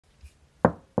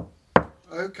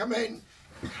Oh, come in.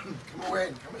 Come away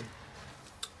and come in.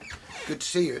 Good to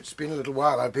see you. It's been a little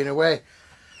while. I've been away.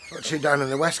 Actually down in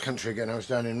the West Country again. I was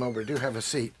down in Mulberry. Do have a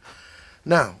seat.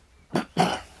 Now,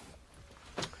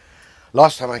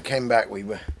 last time I came back we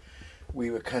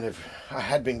were kind of... I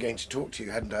had been going to talk to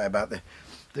you, hadn't I, about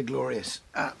the glorious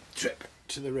trip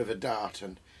to the River Dart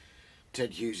and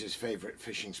Ted Hughes' favourite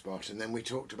fishing spot. And then we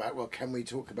talked about, well, can we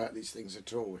talk about these things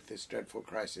at all with this dreadful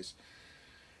crisis?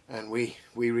 And we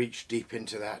reached deep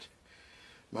into that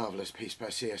marvellous piece by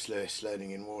C.S. Lewis,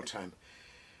 Learning in Wartime.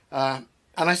 And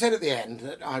I said at the end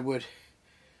that I would,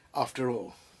 after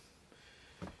all,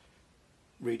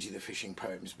 read you the fishing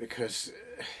poems, because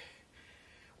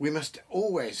we must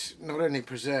always not only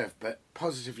preserve but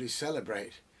positively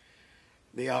celebrate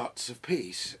the arts of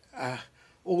peace,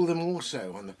 all the more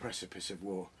so on the precipice of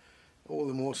war, all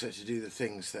the more so to do the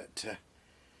things that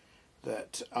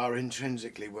are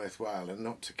intrinsically worthwhile and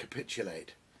not to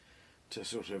capitulate to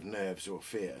sort of nerves or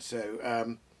fear.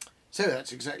 So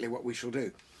that's exactly what we shall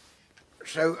do.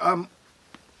 So I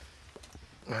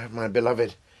have my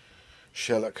beloved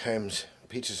Sherlock Holmes,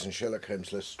 Peterson Sherlock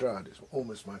Holmes Lestrade. It's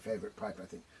almost my favourite pipe, I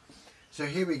think. So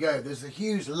here we go. There's the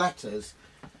Hughes letters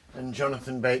and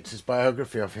Jonathan Bates's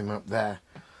biography of him up there.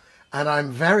 And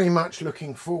I'm very much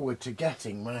looking forward to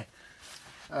getting my...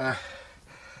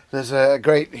 there's a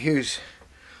great Hughes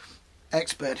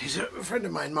expert. He's a friend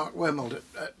of mine, Mark Wormold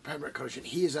at Pembroke College. And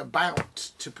he is about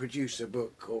to produce a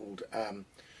book called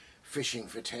Fishing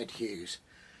for Ted Hughes,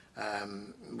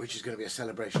 which is going to be a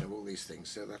celebration of all these things.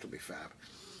 So that'll be fab.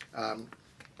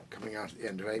 Coming out at the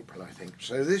end of April, I think.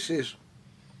 So this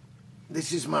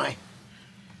is my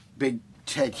big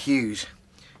Ted Hughes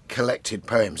collected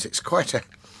poems. It's quite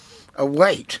a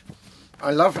weight.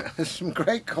 I love it. There's some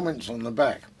great comments on the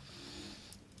back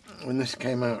when this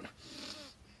came out.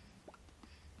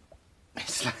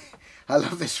 It's like, I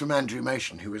love this from Andrew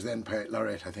Motion, who was then Poet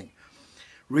Laureate, I think.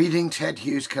 Reading Ted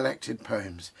Hughes' collected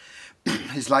poems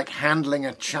is like handling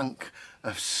a chunk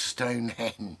of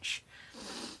Stonehenge.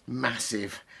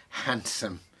 Massive,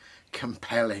 handsome,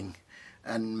 compelling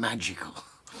and magical.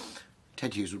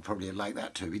 Ted Hughes would probably have liked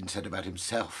that to have been said about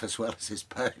himself as well as his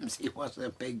poems. He was a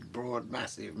big, broad,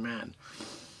 massive man.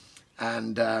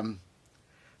 And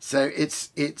so it's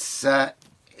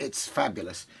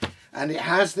fabulous. And it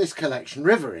has this collection,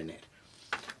 River, in it,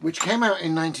 which came out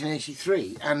in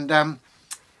 1983. And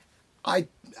I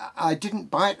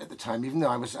didn't buy it at the time, even though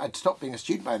I'd stopped being a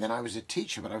student by then. I was a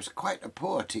teacher, but I was quite a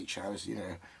poor teacher. I was,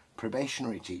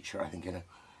 probationary teacher, I think, in a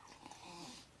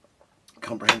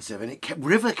comprehensive. And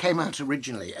River came out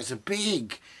originally as a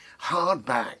big,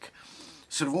 hardback,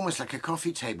 sort of almost like a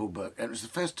coffee table book. It was the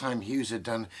first time Hughes had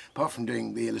done, apart from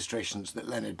doing the illustrations that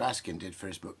Leonard Baskin did for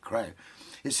his book Crow,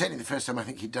 it's certainly the first time I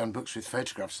think he'd done books with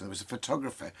photographs. And there was a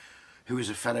photographer who was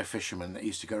a fellow fisherman that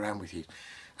used to go around with Hughes.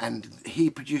 And he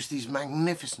produced these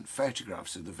magnificent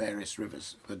photographs of the various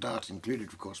rivers, the Dart included,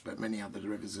 of course, but many other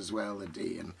rivers as well, the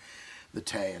Dee and the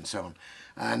Tay and so on.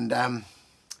 And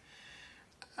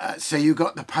so you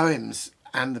got the poems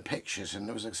and the pictures, and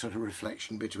there was a sort of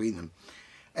reflection between them.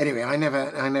 Anyway, I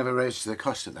never rose to the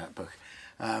cost of that book,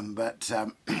 but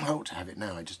I ought to have it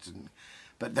now. I just didn't.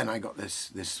 But then I got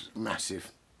this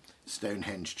massive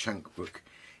Stonehenge chunk book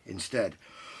instead.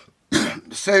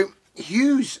 So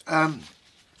Hughes,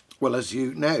 well, as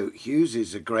you know, Hughes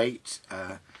is a great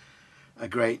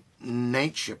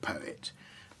nature poet,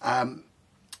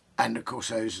 and of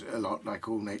course owes a lot, like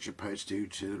all nature poets do,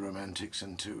 to the Romantics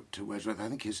and to Wordsworth. I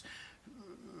think his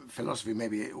philosophy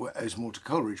maybe owes more to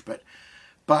Coleridge,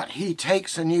 but he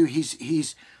takes a new.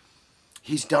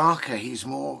 He's darker. He's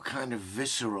more kind of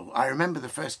visceral. I remember the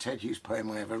first Ted Hughes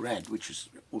poem I ever read, which was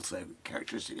also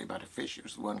characteristically about a fish. It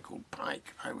was the one called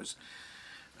Pike. I was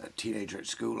a teenager at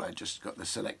school. I just got the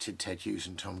selected Ted Hughes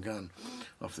and Tom Gunn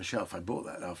off the shelf. I bought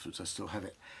that afterwards. I still have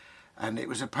it. And it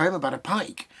was a poem about a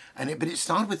pike. But it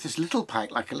started with this little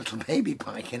pike, like a little baby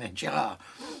pike in a jar.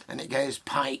 And it goes,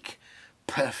 pike,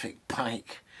 perfect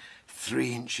pike,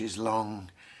 3 inches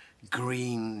long,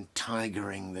 green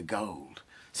tigering the gold.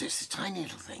 So it's this tiny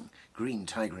little thing, green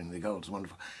tigering the gold. It's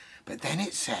wonderful. But then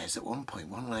it says at one point,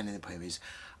 one line in the poem is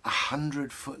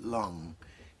 100 foot long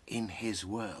in his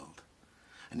world.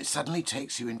 And it suddenly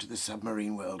takes you into the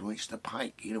submarine world in which the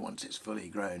pike, once it's fully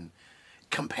grown,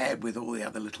 compared with all the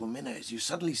other little minnows, you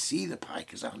suddenly see the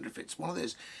pike as 100 feet. It's one of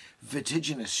those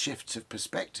vertiginous shifts of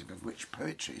perspective of which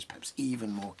poetry is perhaps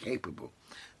even more capable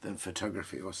than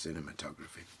photography or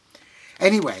cinematography.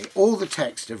 Anyway, all the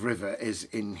text of River is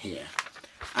in here.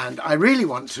 And I really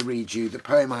want to read you the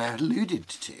poem I alluded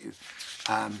to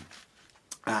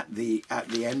at the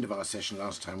end of our session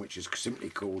last time, which is simply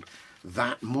called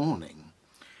That Morning.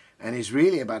 and is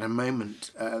really about a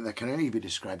moment that can only be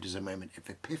described as a moment of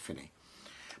epiphany.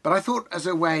 But I thought, as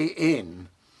a way in,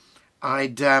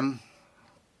 I'd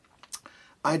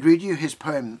read you his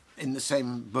poem in the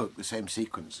same book, the same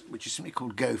sequence, which is simply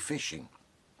called Go Fishing.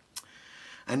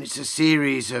 And it's a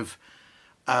series of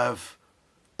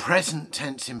present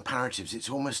tense imperatives. It's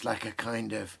almost like a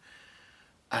kind of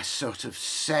a sort of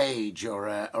sage or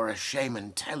a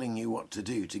shaman telling you what to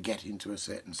do to get into a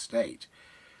certain state.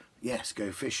 Yes,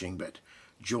 go fishing, but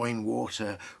join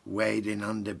water, wade in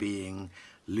underbeing,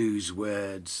 lose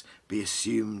words, be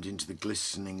assumed into the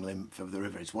glistening lymph of the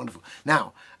river. It's wonderful.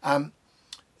 Now,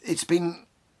 it's been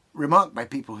remarked by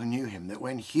people who knew him that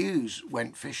when Hughes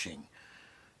went fishing,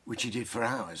 which he did for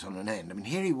hours on end, I mean,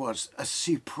 here he was, a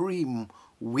supreme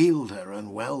wielder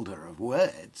and welder of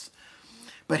words,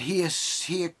 but he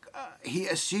assumed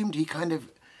he kind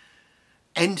of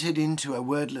entered into a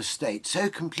wordless state so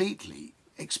completely,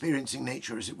 experiencing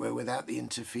nature, as it were, without the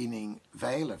intervening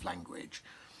veil of language,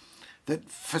 that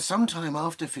for some time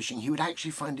after fishing he would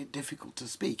actually find it difficult to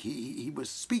speak. He was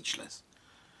speechless.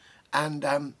 And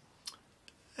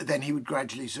then he would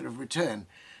gradually sort of return.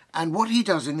 And what he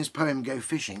does in this poem, Go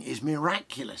Fishing, is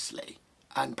miraculously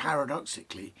and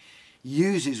paradoxically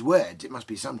uses words, it must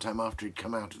be sometime after he'd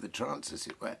come out of the trance, as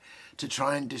it were, to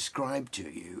try and describe to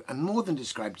you, and more than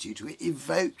describe to you, to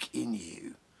evoke in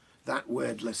you that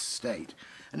wordless state.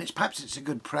 And perhaps it's a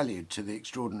good prelude to the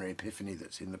extraordinary epiphany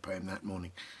that's in the poem that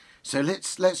morning. So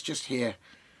let's just hear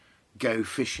Go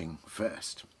Fishing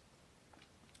first.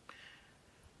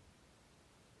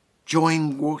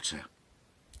 Join water,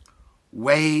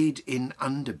 wade in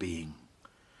underbeing,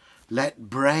 let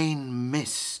brain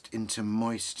mist into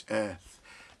moist earth,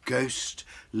 ghost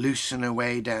loosen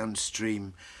away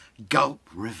downstream, gulp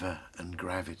river and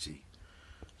gravity,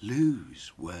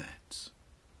 lose words,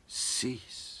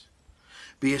 cease,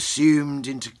 be assumed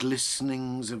into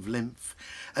glistenings of lymph,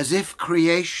 as if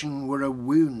creation were a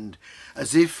wound,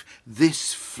 as if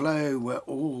this flow were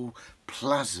all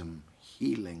plasm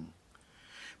healing.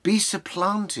 Be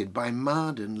supplanted by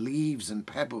mud and leaves and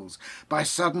pebbles, by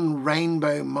sudden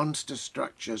rainbow monster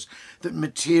structures that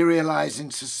materialise in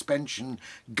suspension,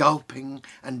 gulping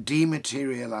and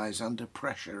dematerialise under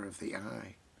pressure of the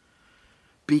eye.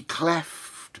 Be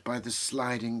cleft by the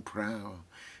sliding prow,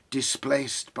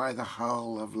 displaced by the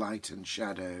hull of light and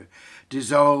shadow,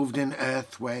 dissolved in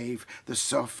earth wave, the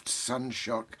soft sun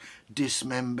shock,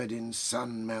 dismembered in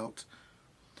sun melt.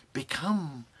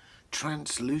 Become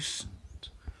translucent,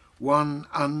 one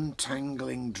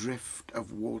untangling drift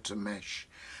of water mesh,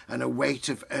 and a weight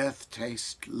of earth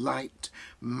taste, light,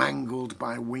 mangled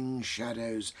by wing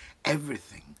shadows,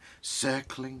 everything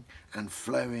circling and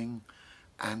flowing,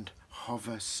 and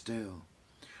hover still.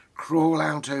 Crawl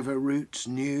out over roots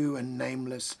new and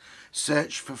nameless,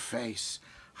 search for face,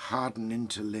 harden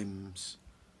into limbs.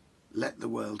 Let the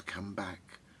world come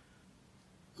back,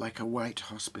 like a white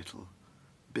hospital,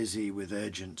 busy with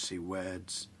urgency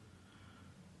words.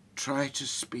 Try to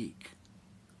speak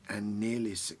and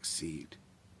nearly succeed.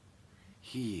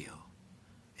 Heal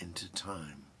into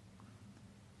time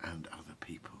and other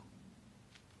people.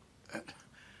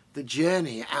 The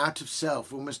journey out of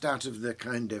self, almost out of the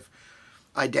kind of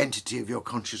identity of your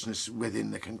consciousness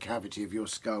within the concavity of your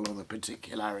skull or the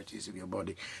particularities of your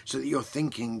body, so that you're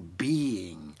thinking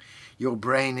being. Your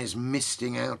brain is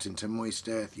misting out into moist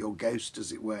earth, your ghost,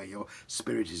 as it were, your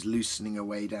spirit is loosening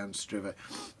away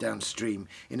downstream.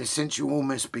 In a sense, you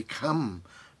almost become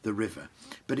the river.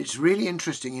 But it's really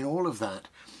interesting in all of that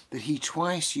he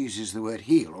twice uses the word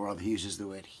heal, or rather he uses the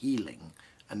word healing,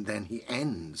 and then he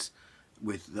ends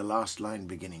with the last line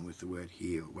beginning with the word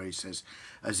heal, where he says,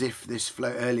 as if this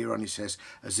flow, earlier on he says,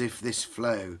 as if this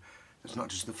flow, it's not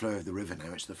just the flow of the river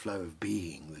now, it's the flow of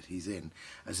being that he's in,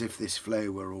 as if this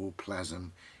flow were all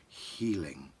plasm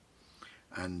healing,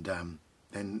 and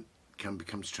then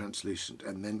becomes translucent,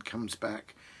 and then comes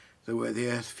back the word, the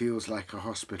earth feels like a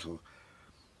hospital,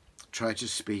 try to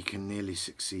speak and nearly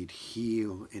succeed,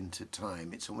 heal into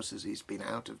time. It's almost as he's been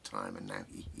out of time and now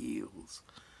he heals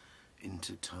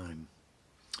into time.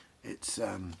 It's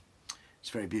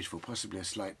very beautiful, possibly a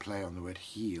slight play on the word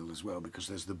heal as well, because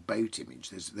there's the boat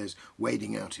image, there's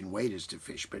wading out in waders to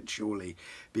fish, but surely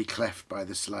be cleft by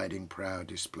the sliding prow,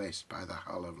 displaced by the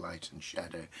hull of light and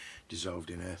shadow,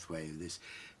 dissolved in earth wave.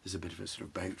 There's a bit of a sort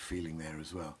of boat feeling there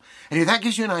as well. Anyway, that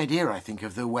gives you an idea, I think,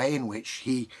 of the way in which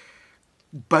he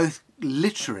both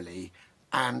literally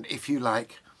and, if you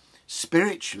like,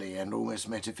 spiritually and almost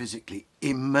metaphysically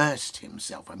immersed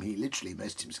himself. I mean, he literally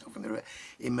immersed himself in the river,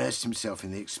 immersed himself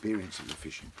in the experience of the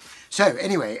fishing. So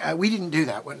anyway, we didn't do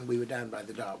that when we were down by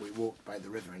the Dart. We walked by the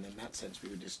river, and in that sense we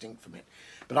were distinct from it.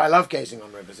 But I love gazing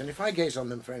on rivers, and if I gaze on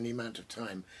them for any amount of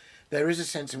time, there is a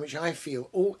sense in which I feel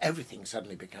everything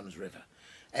suddenly becomes river.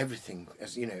 Everything,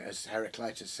 as you know, as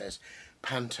Heraclitus says,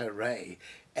 panta rei,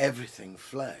 everything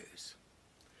flows.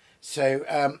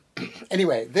 So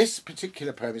anyway, this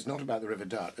particular poem is not about the River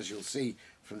Dart, as you'll see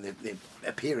from the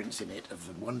appearance in it of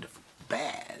the wonderful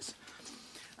bears.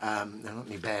 There are not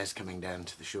any bears coming down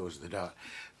to the shores of the Dart,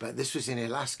 but this was in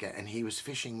Alaska, and he was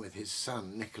fishing with his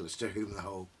son Nicholas, to whom the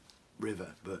whole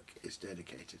river book is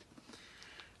dedicated.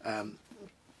 I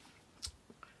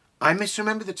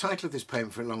misremember the title of this poem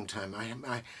for a long time.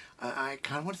 I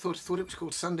kind of thought it was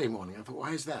called Sunday Morning. I thought,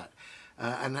 why is that?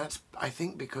 And that's, I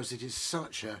think, because it is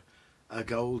such a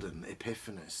golden,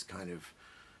 epiphanous kind of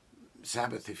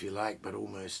Sabbath, if you like, but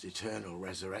almost eternal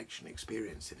resurrection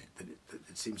experience in it, that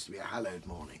it seems to be a hallowed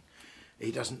morning.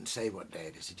 He doesn't say what day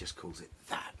it is, he just calls it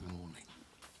that morning.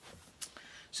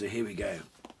 So here we go.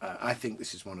 I think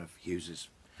this is one of Hughes's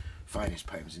finest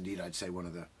poems. Indeed, I'd say one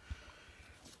of the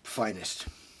finest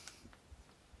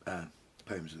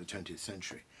poems of the 20th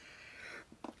century.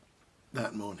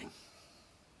 That morning.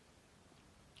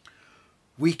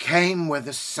 We came where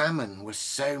the salmon were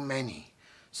so many,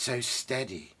 so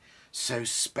steady, so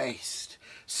spaced,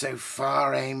 so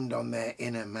far aimed on their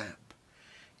inner map.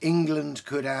 England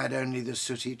could add only the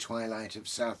sooty twilight of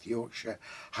South Yorkshire,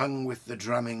 hung with the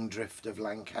drumming drift of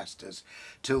Lancasters,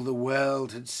 till the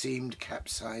world had seemed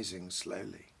capsizing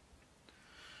slowly.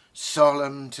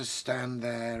 Solemn to stand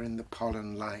there in the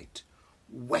pollen light,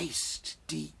 waist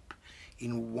deep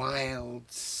in wild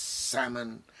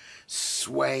salmon,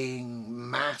 swaying,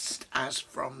 massed as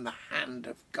from the hand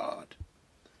of God.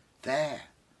 There,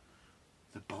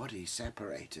 the body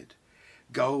separated,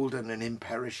 golden and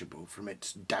imperishable from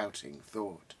its doubting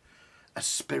thought, a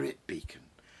spirit beacon,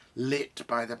 lit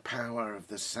by the power of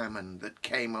the salmon that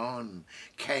came on,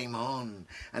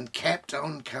 and kept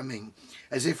on coming,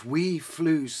 as if we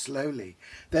flew slowly,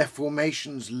 their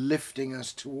formations lifting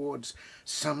us towards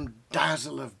some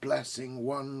dazzle of blessing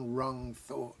one wrong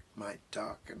thought might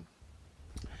darken.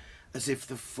 As if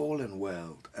the fallen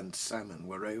world and salmon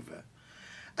were over,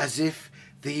 as if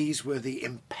these were the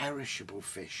imperishable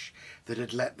fish that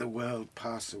had let the world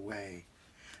pass away.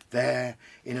 There,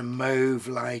 in a mauve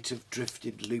light of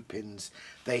drifted lupins,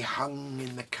 they hung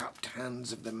in the cupped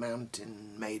hands of the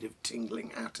mountain made of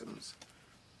tingling atoms.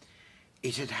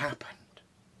 It had happened.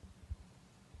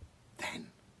 Then,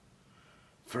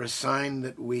 for a sign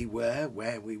that we were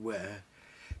where we were,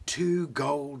 2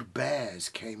 gold bears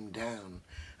came down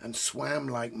and swam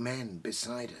like men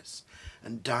beside us,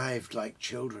 and dived like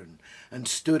children, and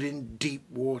stood in deep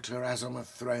water as on a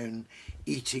throne,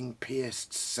 eating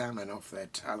pierced salmon off their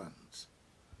talons.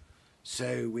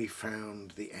 So we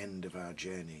found the end of our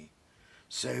journey.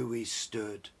 So we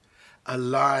stood,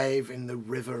 alive in the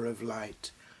river of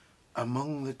light,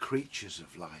 among the creatures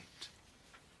of light.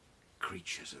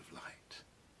 Creatures of light.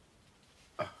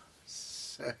 Oh,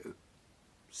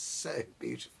 so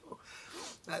beautiful.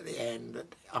 At the end,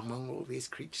 that among all these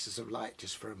creatures of light,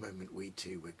 just for a moment, we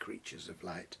too were creatures of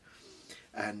light.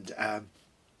 And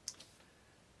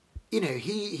you know,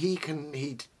 he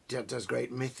does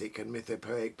great mythic and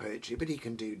mythopoeic poetry, but he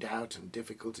can do doubt and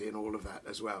difficulty and all of that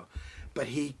as well. But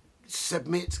he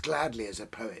submits gladly as a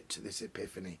poet to this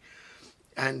epiphany,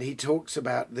 and he talks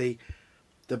about the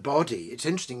body. It's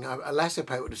interesting. A lesser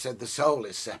poet would have said the soul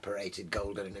is separated,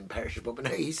 golden and imperishable, but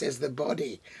no, he says the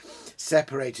body,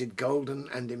 separated, golden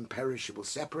and imperishable.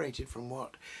 Separated from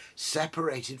what?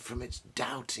 Separated from its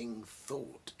doubting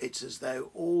thought. It's as though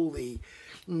all the,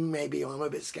 maybe I'm a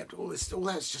bit sceptical, all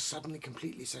that's just suddenly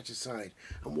completely set aside.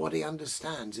 And what he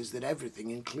understands is that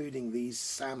everything, including these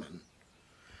salmon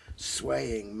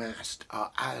swaying mast,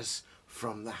 are as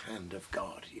from the hand of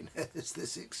God. You know, there's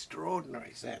this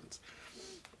extraordinary sense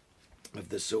of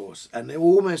the source, and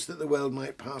almost that the world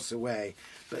might pass away,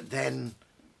 but then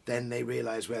they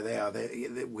realise where they are.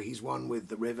 He's one with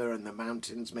the river and the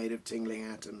mountains made of tingling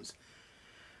atoms,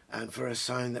 and for a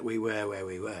sign that we were where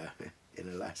we were in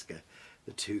Alaska,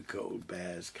 the 2 gold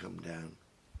bears come down.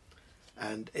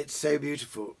 And it's so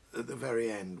beautiful at the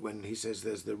very end when he says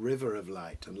there's the river of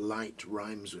light, and light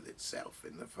rhymes with itself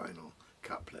in the final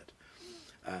couplet.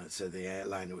 So the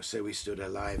airliner was, so we stood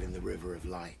alive in the river of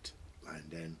light,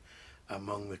 lined in,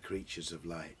 among the creatures of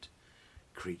light,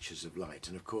 creatures of light.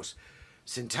 And of course,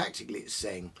 syntactically it's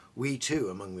saying, we too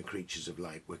among the creatures of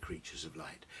light were creatures of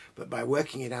light. But by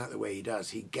working it out the way he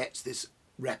does, he gets this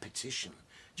repetition,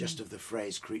 just of the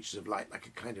phrase creatures of light, like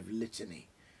a kind of litany.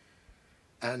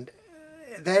 And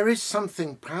there is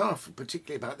something powerful,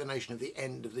 particularly about the notion of the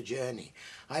end of the journey.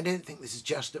 I don't think this is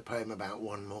just a poem about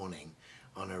one morning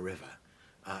on a river.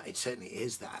 It certainly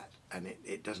is that, and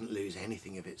it doesn't lose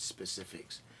anything of its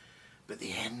specifics. But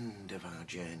the end of our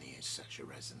journey is such a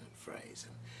resonant phrase,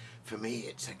 and for me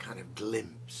it's a kind of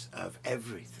glimpse of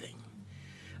everything.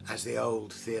 As the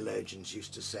old theologians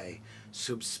used to say,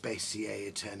 sub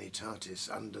specie eternitatis,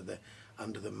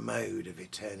 under the mode of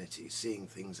eternity, seeing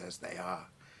things as they are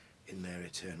in their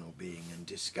eternal being, and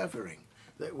discovering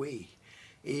that we,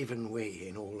 even we,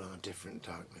 in all our different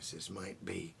darknesses, might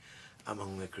be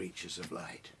among the creatures of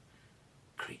light.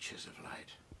 Creatures of light.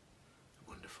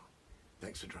 Wonderful.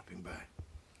 Thanks for dropping by.